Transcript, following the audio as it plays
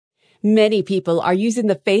Many people are using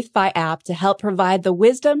the FaithFi app to help provide the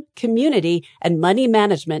wisdom, community, and money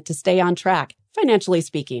management to stay on track, financially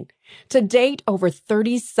speaking. To date, over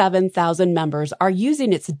 37,000 members are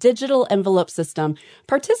using its digital envelope system,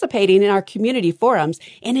 participating in our community forums,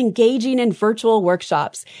 and engaging in virtual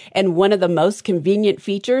workshops. And one of the most convenient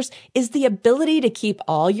features is the ability to keep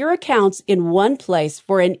all your accounts in one place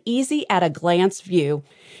for an easy at-a-glance view.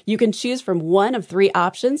 You can choose from one of three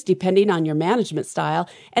options depending on your management style,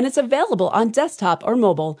 and it's available on desktop or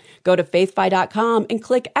mobile. Go to faithfi.com and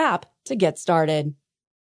click App to get started.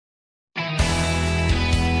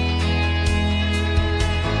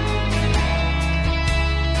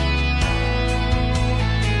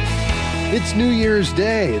 It's New Year's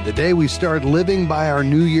Day, the day we start living by our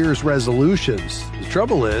New Year's resolutions. The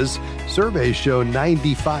trouble is, surveys show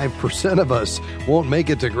 95% of us won't make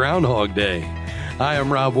it to Groundhog Day. Hi,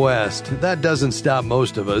 I'm Rob West. That doesn't stop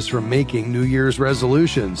most of us from making New Year's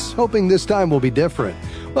resolutions, hoping this time will be different.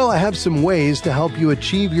 Well, I have some ways to help you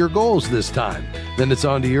achieve your goals this time. Then it's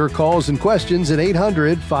on to your calls and questions at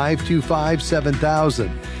 800-525-7000.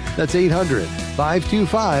 That's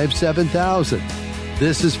 800-525-7000.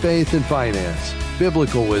 This is Faith and Finance,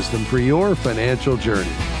 biblical wisdom for your financial journey.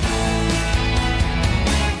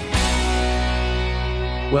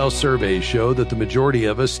 Well, surveys show that the majority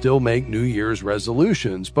of us still make New Year's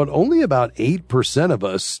resolutions, but only about 8% of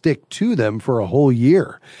us stick to them for a whole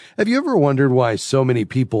year. Have you ever wondered why so many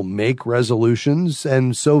people make resolutions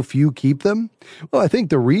and so few keep them? Well, I think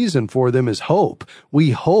the reason for them is hope.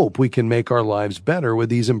 We hope we can make our lives better with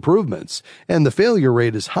these improvements. And the failure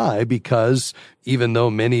rate is high because even though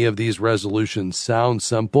many of these resolutions sound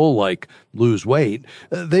simple, like lose weight,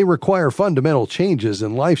 they require fundamental changes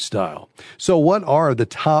in lifestyle. So what are the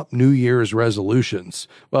top New Year's resolutions?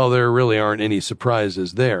 Well, there really aren't any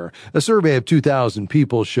surprises there. A survey of 2,000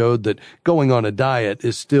 people showed that going on a diet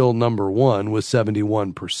is still number one with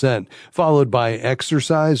 71%, followed by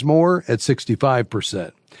exercise more at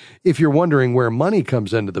 65%. If you're wondering where money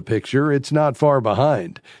comes into the picture, it's not far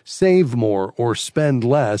behind. Save more or spend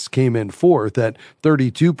less came in fourth at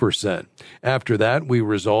 32%. After that, we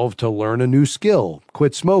resolved to learn a new skill,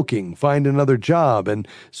 quit smoking, find another job, and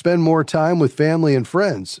spend more time with family and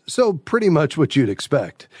friends. So pretty much what you'd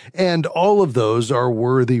expect. And all of those are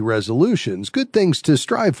worthy resolutions, good things to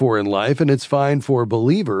strive for in life, and it's fine for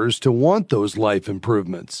believers to want those life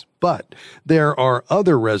improvements. But there are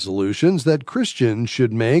other resolutions that Christians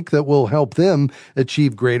should make that will help them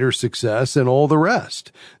achieve greater success and all the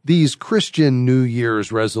rest. These Christian New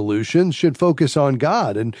Year's resolutions should focus on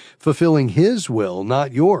God and fulfilling His will,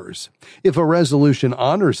 not yours. If a resolution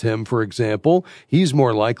honors Him, for example, He's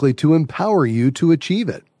more likely to empower you to achieve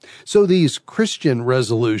it. So these Christian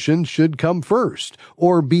resolutions should come first,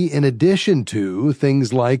 or be in addition to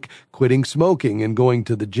things like quitting smoking and going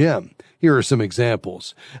to the gym. Here are some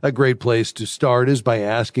examples. A great place to start is by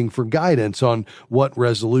asking for guidance on what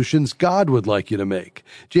resolutions God would like you to make.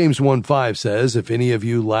 James 1:5 says, "If any of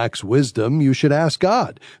you lacks wisdom, you should ask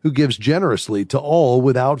God, who gives generously to all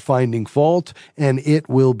without finding fault, and it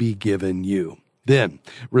will be given you." Then,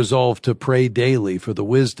 resolve to pray daily for the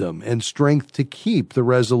wisdom and strength to keep the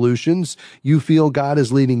resolutions you feel God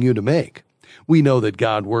is leading you to make. We know that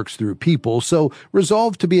God works through people, so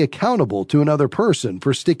resolve to be accountable to another person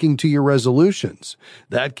for sticking to your resolutions.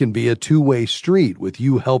 That can be a two-way street with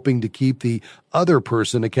you helping to keep the other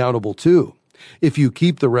person accountable too. If you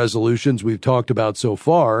keep the resolutions we've talked about so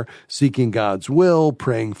far, seeking God's will,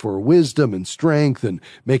 praying for wisdom and strength, and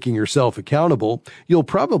making yourself accountable, you'll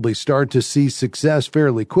probably start to see success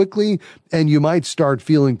fairly quickly, and you might start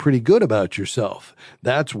feeling pretty good about yourself.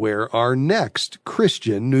 That's where our next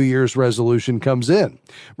Christian New Year's resolution comes in.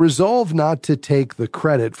 Resolve not to take the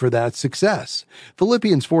credit for that success.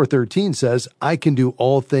 Philippians 4:13 says, "I can do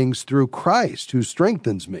all things through Christ who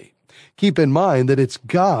strengthens me." Keep in mind that it's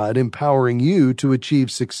God empowering you to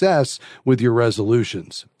achieve success with your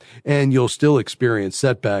resolutions. And you'll still experience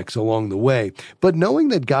setbacks along the way, but knowing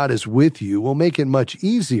that God is with you will make it much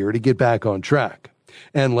easier to get back on track.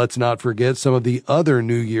 And let's not forget some of the other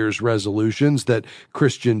New Year's resolutions that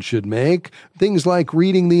Christians should make. Things like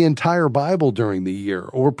reading the entire Bible during the year,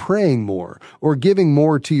 or praying more, or giving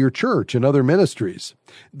more to your church and other ministries.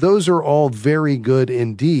 Those are all very good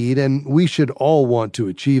indeed, and we should all want to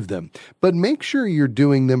achieve them. But make sure you're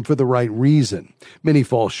doing them for the right reason. Many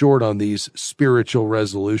fall short on these spiritual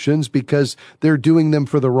resolutions because they're doing them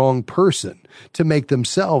for the wrong person, to make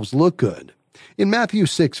themselves look good. In Matthew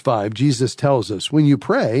 6:5, Jesus tells us, "When you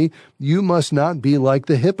pray, you must not be like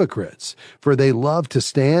the hypocrites, for they love to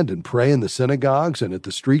stand and pray in the synagogues and at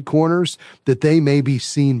the street corners, that they may be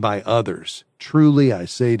seen by others. Truly, I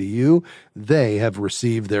say to you, they have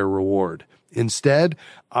received their reward. Instead,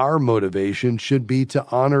 our motivation should be to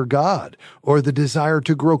honor God, or the desire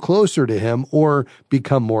to grow closer to Him, or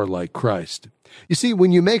become more like Christ. You see,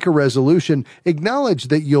 when you make a resolution, acknowledge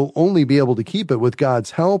that you'll only be able to keep it with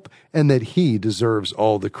God's help and that He deserves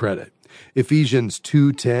all the credit. Ephesians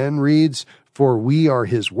 2:10 reads, "For we are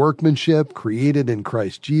His workmanship, created in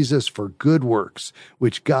Christ Jesus for good works,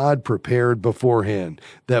 which God prepared beforehand,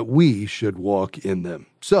 that we should walk in them."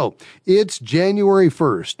 So, it's January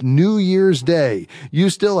 1st, New Year's Day.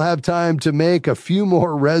 You still have time to make a few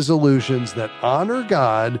more resolutions that honor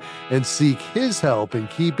God and seek His help in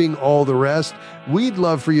keeping all the rest. We'd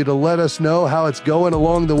love for you to let us know how it's going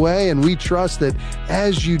along the way, and we trust that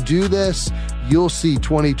as you do this, you'll see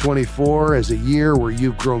 2024 as a year where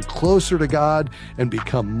you've grown closer to God and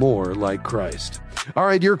become more like Christ. All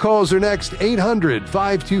right, your calls are next,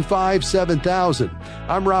 800-525-7000.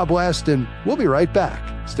 I'm Rob West, and we'll be right back.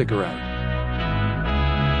 Stick around.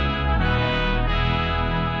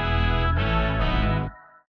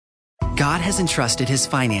 God has entrusted His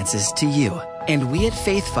finances to you, and we at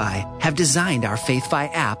FaithFi have designed our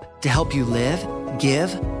FaithFi app to help you live,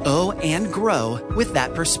 give, owe, and grow with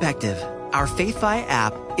that perspective. Our FaithFi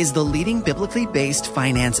app is the leading biblically based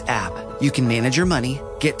finance app. You can manage your money,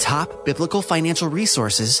 get top biblical financial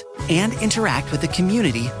resources, and interact with a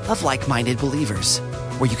community of like-minded believers,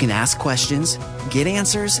 where you can ask questions, get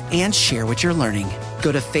answers, and share what you're learning.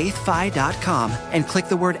 Go to faithfi.com and click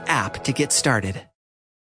the word app to get started.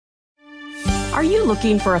 Are you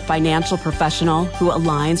looking for a financial professional who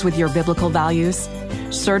aligns with your biblical values?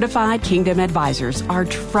 Certified Kingdom Advisors are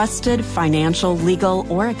trusted financial,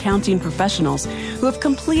 legal, or accounting professionals who have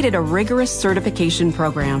completed a rigorous certification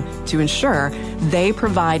program to ensure they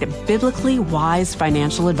provide biblically wise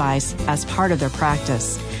financial advice as part of their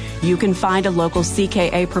practice. You can find a local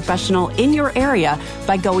CKA professional in your area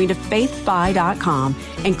by going to faithfi.com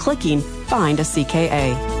and clicking Find a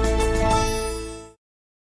CKA.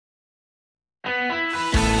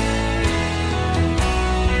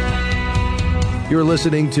 You're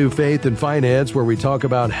listening to Faith and Finance, where we talk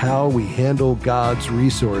about how we handle God's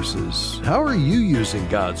resources. How are you using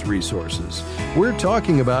God's resources? We're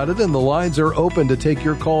talking about it, and the lines are open to take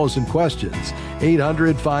your calls and questions.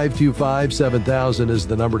 800-525-7000 is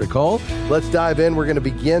the number to call. Let's dive in. We're going to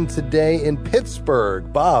begin today in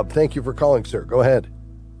Pittsburgh. Bob, thank you for calling, sir. Go ahead.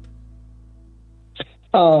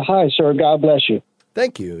 Hi, sir. God bless you.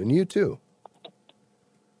 Thank you, and you too.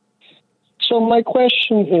 So my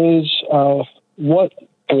question is, what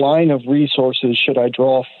line of resources should I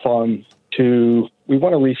draw from we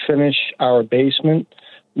want to refinish our basement.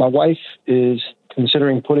 My wife is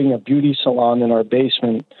considering putting a beauty salon in our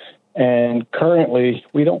basement, and currently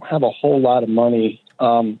we don't have a whole lot of money.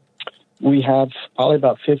 We have probably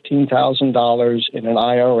about $15,000 in an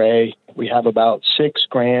IRA. We have about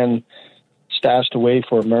 $6,000 stashed away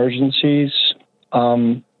for emergencies.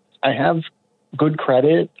 I have good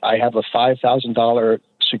credit. I have a $5,000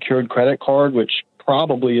 secured credit card, which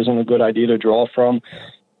probably isn't a good idea to draw from.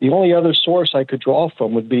 The only other source I could draw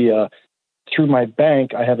from would be through my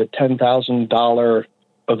bank. I have a $10,000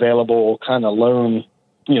 available kind of loan,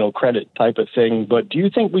 credit type of thing. But do you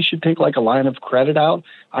think we should take like a line of credit out?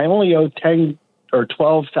 I only owe $10,000 or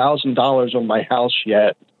 $12,000 on my house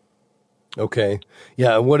yet. Okay.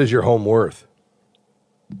 Yeah. What is your home worth?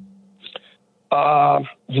 I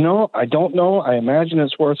don't know. I imagine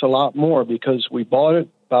it's worth a lot more because we bought it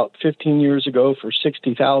about 15 years ago for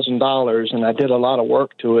 $60,000, and I did a lot of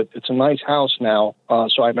work to it. It's a nice house now,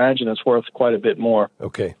 so I imagine it's worth quite a bit more.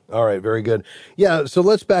 Okay. All right. Very good. Yeah, so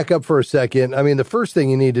let's back up for a second. I mean, the first thing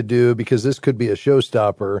you need to do, because this could be a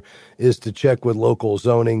showstopper, is to check with local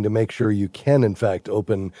zoning to make sure you can, in fact,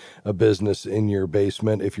 open a business in your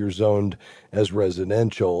basement if you're zoned as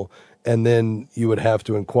residential. And then you would have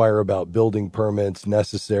to inquire about building permits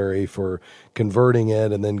necessary for converting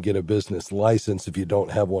it and then get a business license if you don't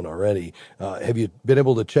have one already. Have you been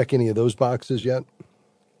able to check any of those boxes yet?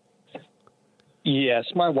 Yes,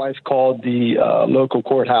 my wife called the local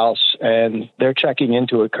courthouse, and they're checking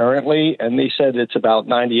into it currently, and they said it's about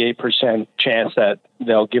 98% chance that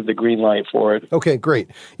they'll give the green light for it. Okay, great.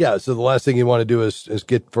 Yeah, so the last thing you want to do is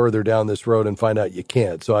get further down this road and find out you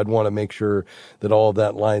can't. So I'd want to make sure that all of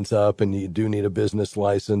that lines up, and you do need a business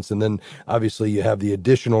license. And then obviously you have the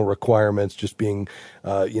additional requirements, just being,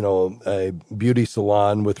 a beauty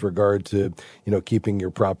salon with regard to, keeping your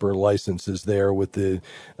proper licenses there with the,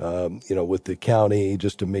 with the county,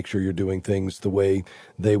 just to make sure you're doing things the way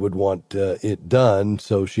they would want it done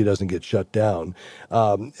so she doesn't get shut down.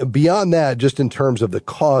 Beyond that, just in terms of of the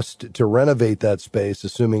cost to renovate that space,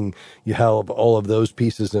 assuming you have all of those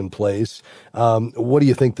pieces in place. What do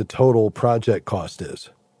you think the total project cost is?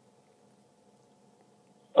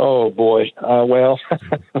 Oh, boy. Well,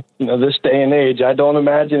 this day and age, I don't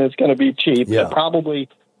imagine it's going to be cheap. Yeah. Probably,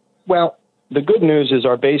 well, the good news is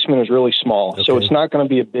our basement is really small, so it's not going to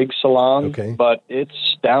be a big salon, but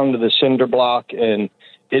it's down to the cinder block, and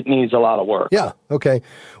it needs a lot of work. Yeah. Okay.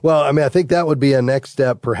 Well, I mean, I think that would be a next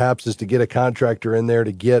step, perhaps, is to get a contractor in there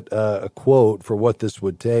to get a quote for what this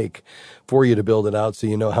would take for you to build it out so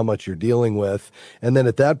you know how much you're dealing with. And then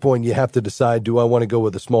at that point, you have to decide, do I want to go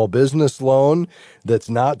with a small business loan that's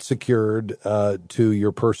not secured to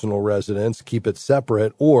your personal residence, keep it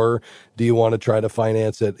separate, or do you want to try to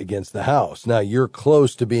finance it against the house? Now, you're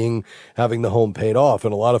close to having the home paid off.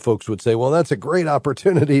 And a lot of folks would say, well, that's a great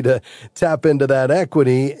opportunity to tap into that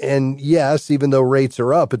equity. And yes, even though rates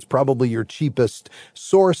are up, it's probably your cheapest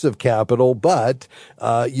source of capital, but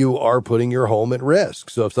you are putting your home at risk.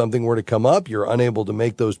 So if something were to come up, you're unable to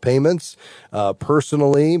make those payments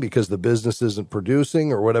personally because the business isn't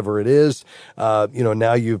producing or whatever it is,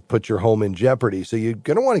 now you've put your home in jeopardy. So you're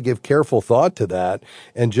going to want to give careful thought to that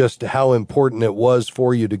and just how important it was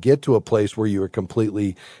for you to get to a place where you were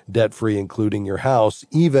completely debt-free, including your house,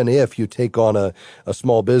 even if you take on a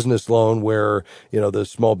small business loan where, the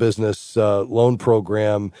small business loan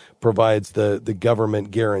program provides the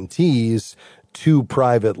government guarantees to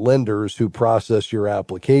private lenders who process your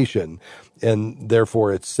application. And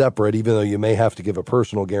therefore it's separate. Even though you may have to give a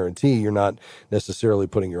personal guarantee, you're not necessarily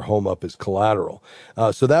putting your home up as collateral.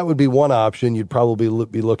 So that would be one option. You'd probably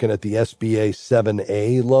be looking at the SBA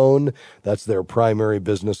 7A loan. That's their primary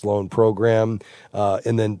business loan program.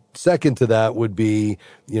 And then second to that would be,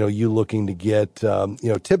 you looking to get,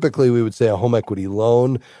 typically we would say a home equity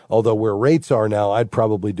loan, although where rates are now, I'd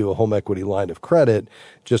probably do a home equity line of credit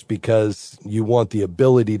just because you want the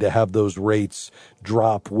ability to have those rates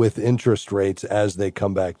drop with interest rates as they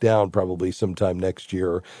come back down, probably sometime next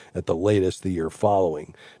year, at the latest the year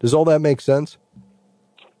following. Does all that make sense?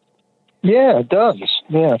 Yeah, it does.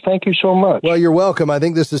 Yeah, thank you so much. Well, you're welcome. I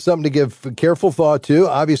think this is something to give careful thought to.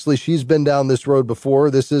 Obviously, she's been down this road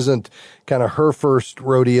before. This isn't kind of her first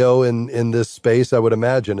rodeo in this space, I would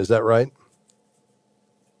imagine. Is that right?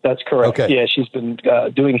 That's correct. Okay. Yeah, she's been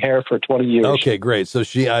doing hair for 20 years. Okay, great. So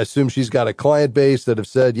I assume she's got a client base that have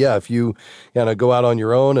said, yeah, if you kind of go out on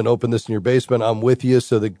your own and open this in your basement, I'm with you.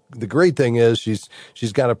 So the great thing is she's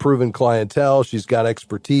got a proven clientele. She's got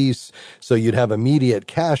expertise. So you'd have immediate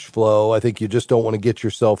cash flow. I think you just don't want to get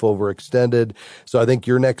yourself overextended. So I think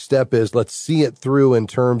your next step is let's see it through in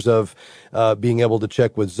terms of being able to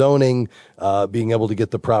check with zoning, being able to get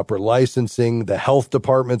the proper licensing. The health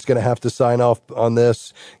department's going to have to sign off on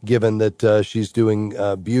this, given that she's doing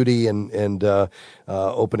beauty and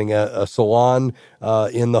opening a salon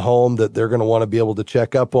in the home that they're going to want to be able to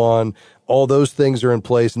check up on. All those things are in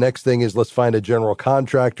place. Next thing is let's find a general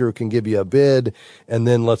contractor who can give you a bid, and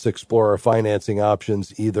then let's explore our financing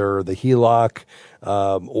options, either the HELOC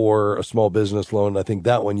or a small business loan. I think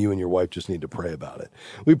that one you and your wife just need to pray about it.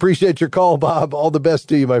 We appreciate your call, Bob. All the best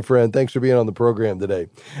to you, my friend. Thanks for being on the program today.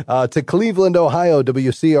 To Cleveland, Ohio,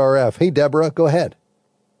 WCRF. Hey, Deborah, go ahead.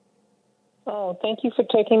 Oh, thank you for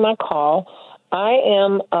taking my call. I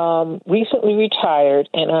am recently retired,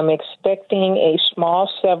 and I'm expecting a small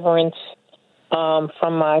severance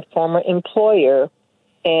from my former employer.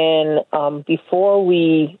 And before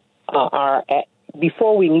we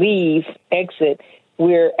exit,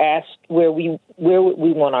 we're asked where we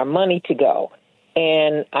want our money to go.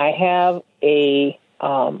 And I have a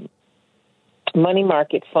money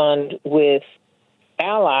market fund with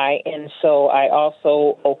Ally, and so I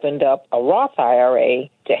also opened up a Roth IRA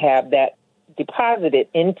to have that deposited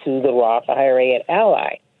into the Roth IRA at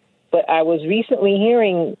Ally. But I was recently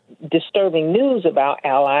hearing disturbing news about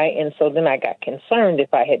Ally, and so then I got concerned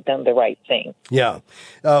if I had done the right thing. Yeah.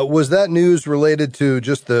 Was that news related to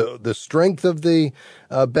just the strength of the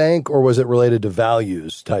bank, or was it related to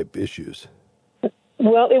values type issues?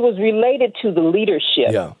 Well, it was related to the leadership.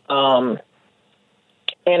 Yeah.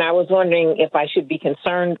 And I was wondering if I should be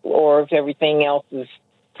concerned or if everything else is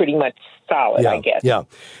pretty much solid, I guess. Yeah.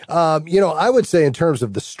 I would say in terms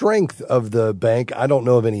of the strength of the bank, I don't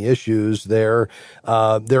know of any issues there.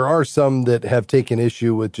 There are some that have taken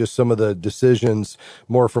issue with just some of the decisions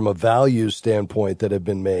more from a values standpoint that have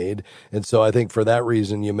been made. And so I think for that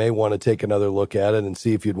reason, you may want to take another look at it and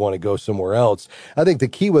see if you'd want to go somewhere else. I think the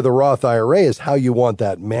key with a Roth IRA is how you want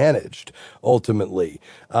that managed ultimately.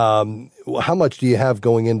 How much do you have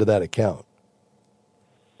going into that account?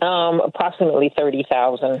 Approximately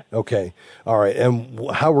 $30,000. Okay. All right. And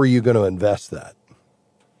how were you going to invest that?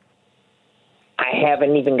 I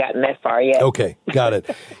haven't even gotten that far yet. Okay, got it.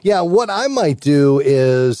 Yeah, what I might do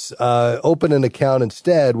is open an account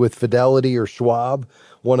instead with Fidelity or Schwab,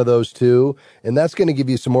 one of those two, and that's going to give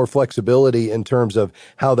you some more flexibility in terms of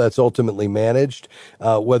how that's ultimately managed,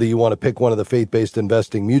 whether you want to pick one of the faith-based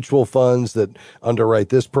investing mutual funds that underwrite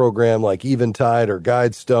this program like Eventide or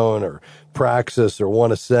Guidestone or Praxis or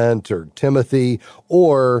One Ascent or Timothy,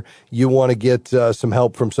 or you want to get some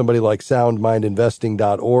help from somebody like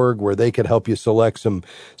soundmindinvesting.org, where they could help you select some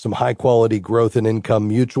high quality growth and income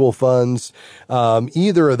mutual funds.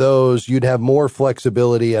 Either of those, you'd have more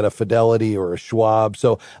flexibility at a Fidelity or a Schwab.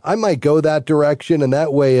 So I might go that direction. And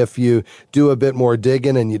that way, if you do a bit more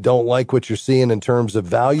digging and you don't like what you're seeing in terms of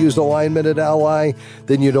values alignment at Ally,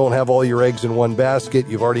 then you don't have all your eggs in one basket.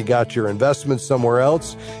 You've already got your investments somewhere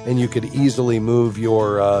else, and you could easily move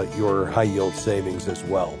your high yield savings as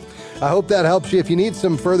well. I hope that helps you. If you need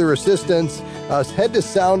some further assistance, head to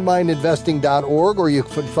soundmindinvesting.org, or you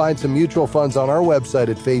can find some mutual funds on our website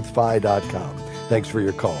at faithfi.com. Thanks for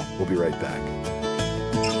your call. We'll be right back.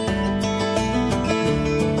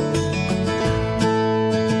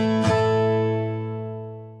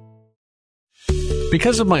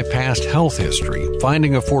 Because of my past health history,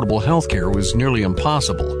 finding affordable health care was nearly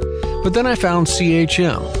impossible. But then I found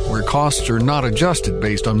CHM, where costs are not adjusted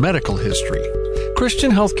based on medical history. Christian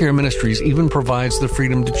Healthcare Ministries even provides the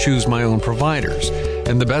freedom to choose my own providers.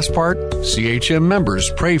 And the best part? CHM members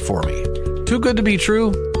pray for me. Too good to be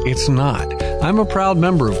true? It's not. I'm a proud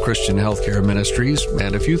member of Christian Healthcare Ministries,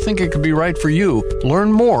 and if you think it could be right for you, learn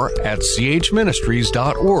more at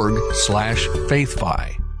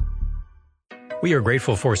chministries.org/faithfi. We are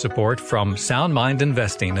grateful for support from Sound Mind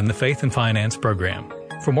Investing in the Faith and Finance Program.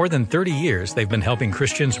 For more than 30 years, they've been helping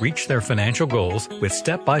Christians reach their financial goals with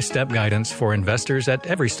step-by-step guidance for investors at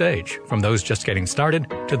every stage, from those just getting started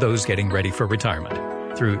to those getting ready for retirement.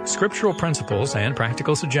 Through scriptural principles and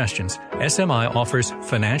practical suggestions, SMI offers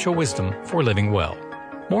financial wisdom for living well.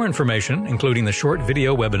 More information, including the short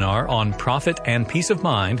video webinar on profit and peace of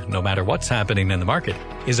mind, no matter what's happening in the market,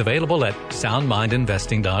 is available at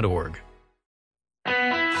soundmindinvesting.org.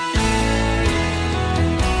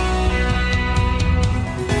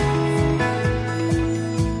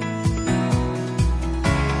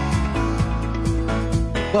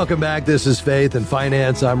 Welcome back. This is Faith and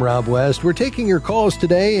Finance. I'm Rob West. We're taking your calls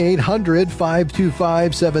today,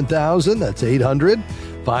 800-525-7000. That's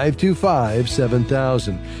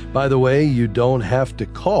 800-525-7000. By the way, you don't have to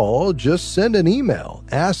call. Just send an email.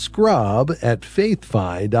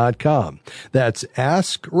 AskRob@faithfi.com. That's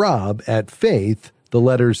AskRob@faith, the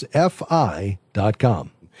letters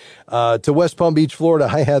Fi.com. To West Palm Beach, Florida.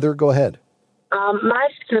 Hi, Heather. Go ahead. My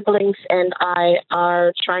siblings and I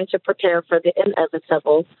are trying to prepare for the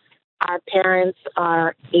inevitable. Our parents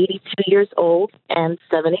are 82 years old and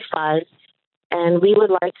 75, and we would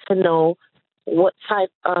like to know what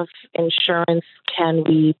type of insurance can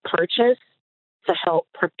we purchase to help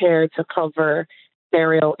prepare to cover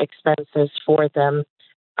burial expenses for them.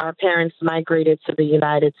 Our parents migrated to the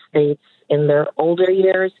United States in their older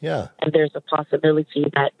years, and there's a possibility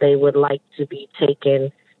that they would like to be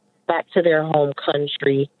taken back to their home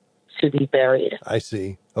country to be buried. I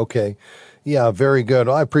see. Okay. Yeah, very good.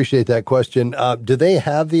 Well, I appreciate that question. Do they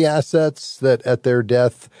have the assets that at their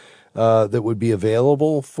death that would be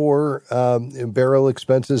available for burial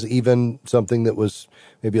expenses, even something that was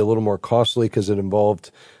maybe a little more costly because it involved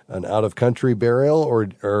an out-of-country burial,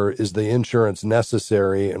 or is the insurance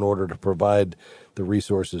necessary in order to provide the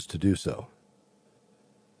resources to do so?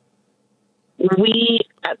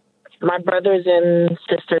 My brothers and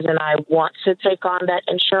sisters and I want to take on that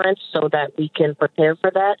insurance so that we can prepare for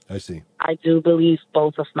that. I see. I do believe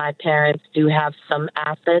both of my parents do have some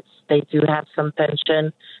assets. They do have some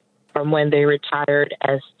pension from when they retired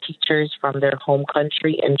as teachers from their home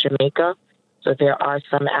country in Jamaica. So there are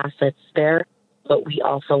some assets there, but we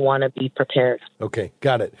also want to be prepared. Okay,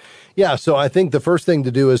 got it. Yeah, so I think the first thing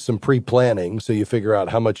to do is some pre-planning, so you figure out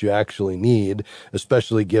how much you actually need,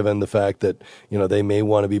 especially given the fact that, they may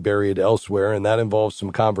want to be buried elsewhere, and that involves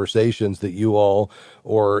some conversations that you all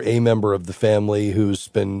or a member of the family who's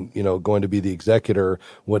been, going to be the executor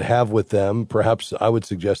would have with them. Perhaps I would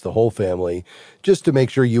suggest the whole family, just to make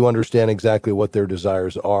sure you understand exactly what their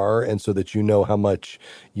desires are and so that you know how much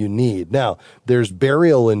you need. Now, there's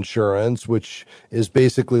burial insurance, which is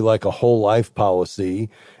basically like a whole life policy,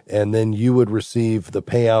 and then you would receive the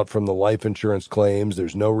payout from the life insurance claims.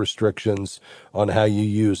 There's no restrictions on how you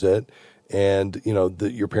use it. And,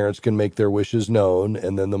 your parents can make their wishes known,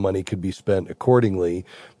 and then the money could be spent accordingly.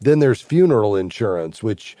 Then there's funeral insurance,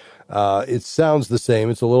 which It sounds the same.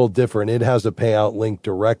 It's a little different. It has a payout linked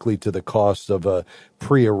directly to the cost of a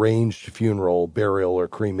prearranged funeral, burial, or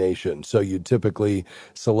cremation. So you typically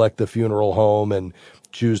select the funeral home and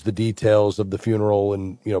choose the details of the funeral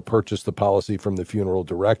and, purchase the policy from the funeral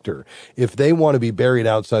director. If they want to be buried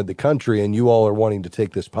outside the country and you all are wanting to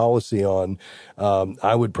take this policy on,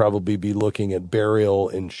 I would probably be looking at burial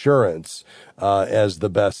insurance as the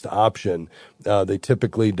best option. They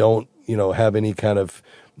typically don't, have any kind of,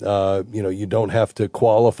 you don't have to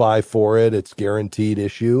qualify for it. It's guaranteed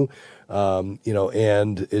issue,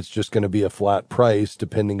 and it's just going to be a flat price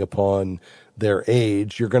depending upon their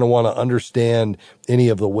age. You're going to want to understand any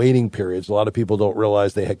of the waiting periods. A lot of people don't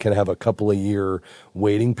realize they can have a couple of year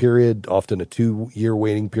waiting period, often a 2-year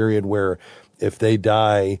waiting period, where if they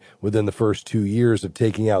die within the first 2 years of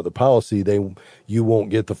taking out the policy, you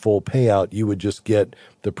won't get the full payout. You would just get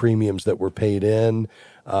the premiums that were paid in,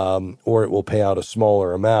 or it will pay out a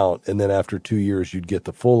smaller amount. And then after 2 years, you'd get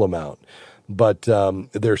the full amount. But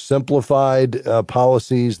they're simplified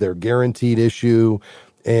policies. They're guaranteed issue.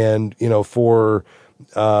 And, for,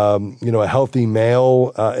 a healthy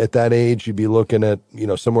male at that age, you'd be looking at,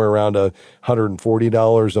 somewhere around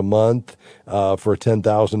 $140 a month for a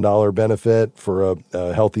 $10,000 benefit. For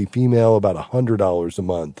a healthy female, about $100 a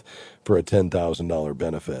month for a $10,000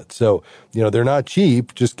 benefit. So, they're not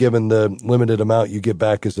cheap, just given the limited amount you get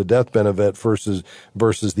back as a death benefit versus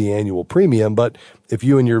the annual premium. But if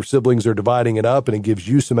you and your siblings are dividing it up and it gives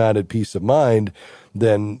you some added peace of mind,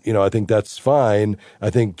 then, I think that's fine. I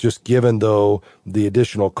think just given, though, the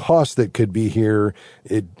additional cost that could be here,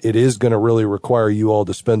 it is going to really require you all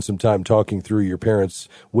to spend some time talking through your parents'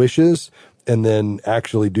 wishes and then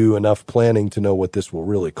actually do enough planning to know what this will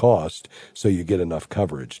really cost so you get enough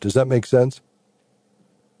coverage. Does that make sense?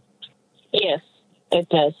 Yes, it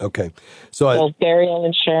does. Okay. So burial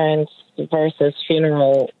insurance versus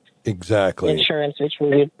funeral insurance, which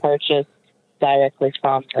we would purchase directly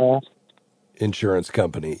from the insurance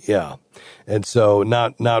company. Yeah. And so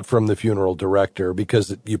not from the funeral director,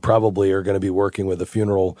 because you probably are going to be working with a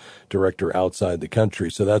funeral director outside the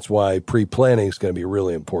country. So that's why pre-planning is going to be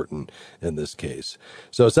really important in this case.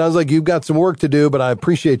 So it sounds like you've got some work to do, but I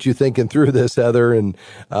appreciate you thinking through this, Heather. And,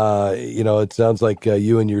 it sounds like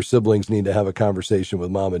you and your siblings need to have a conversation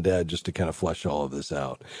with mom and dad just to kind of flesh all of this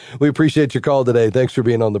out. We appreciate your call today. Thanks for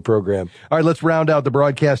being on the program. All right, let's round out the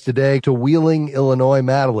broadcast today to Wheeling, Illinois.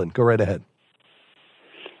 Madeline, go right ahead.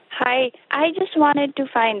 Hi, I just wanted to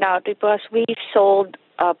find out, because we sold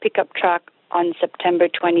a pickup truck on September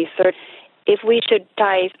 23rd, if we should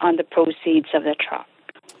tithe on the proceeds of the truck.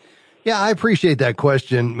 Yeah, I appreciate that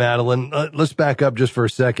question, Madeline. Let's back up just for a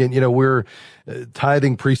second. We're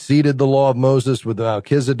tithing preceded the law of Moses with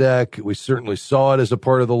Melchizedek. We certainly saw it as a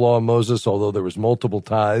part of the law of Moses, although there was multiple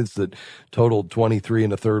tithes that totaled 23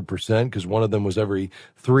 1/3%, because one of them was every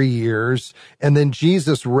 3 years. And then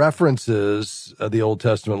Jesus references the Old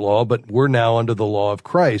Testament law, but we're now under the law of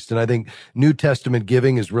Christ. And I think New Testament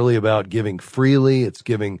giving is really about giving freely. It's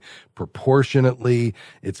giving proportionately.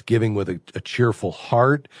 It's giving with a cheerful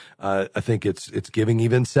heart. I think it's giving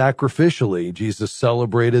even sacrificially. Jesus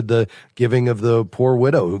celebrated the giving of the poor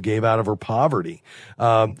widow who gave out of her poverty.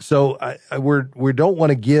 So we don't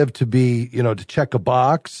want to give to be, to check a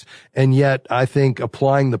box. And yet I think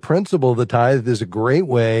applying the principle of the tithe is a great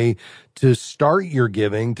way to start your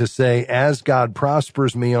giving, to say, as God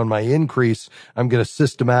prospers me on my increase, I'm going to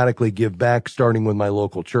systematically give back, starting with my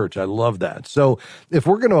local church. I love that. So if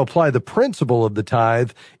we're going to apply the principle of the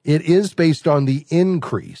tithe, it is based on the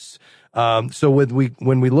increase. So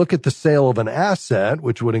when we look at the sale of an asset,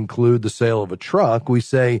 which would include the sale of a truck, we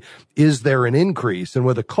say, is there an increase? And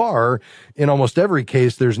with a car, in almost every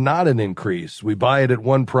case, there's not an increase. We buy it at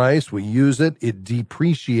one price, we use it, it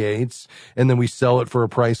depreciates, and then we sell it for a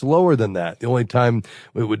price lower than that. The only time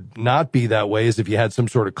it would not be that way is if you had some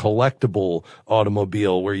sort of collectible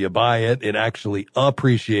automobile where you buy it, it actually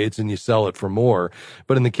appreciates and you sell it for more.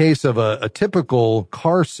 But in the case of a typical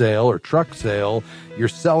car sale or truck sale, you're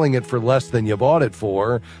selling it for less than you bought it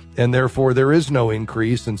for, and therefore there is no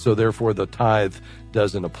increase, and so therefore the tithe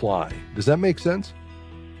doesn't apply. Does that make sense?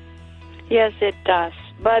 Yes, it does.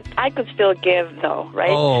 But I could still give, though,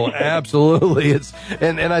 right? Oh, absolutely.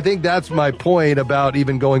 And I think that's my point about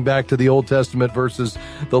even going back to the Old Testament versus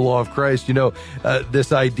the law of Christ.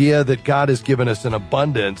 This idea that God has given us an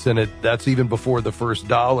abundance, and that's even before the first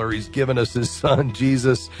dollar. He's given us his son,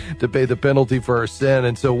 Jesus, to pay the penalty for our sin.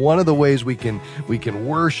 And so one of the ways we can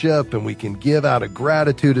worship and we can give out of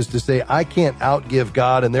gratitude is to say, I can't outgive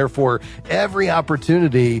God, and therefore every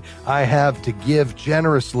opportunity I have to give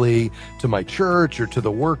generously to my church or to the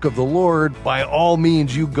the work of the Lord, by all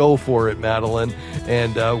means, you go for it, Madeline.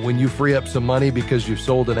 And when you free up some money because you've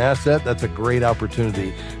sold an asset, that's a great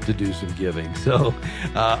opportunity to do some giving. So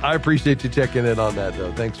I appreciate you checking in on that,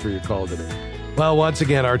 though. Thanks for your call today. Well, once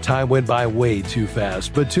again, our time went by way too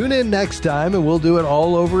fast, but tune in next time and we'll do it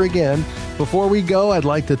all over again. Before we go, I'd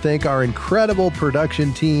like to thank our incredible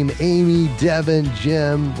production team, Amy, Devin,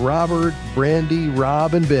 Jim, Robert, Brandy,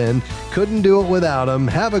 Rob, and Ben. Couldn't do it without them.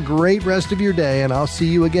 Have a great rest of your day, and I'll see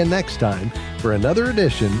you again next time for another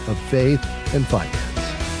edition of Faith and Finance.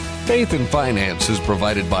 Faith and Finance is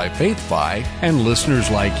provided by FaithFi and listeners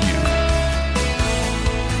like you.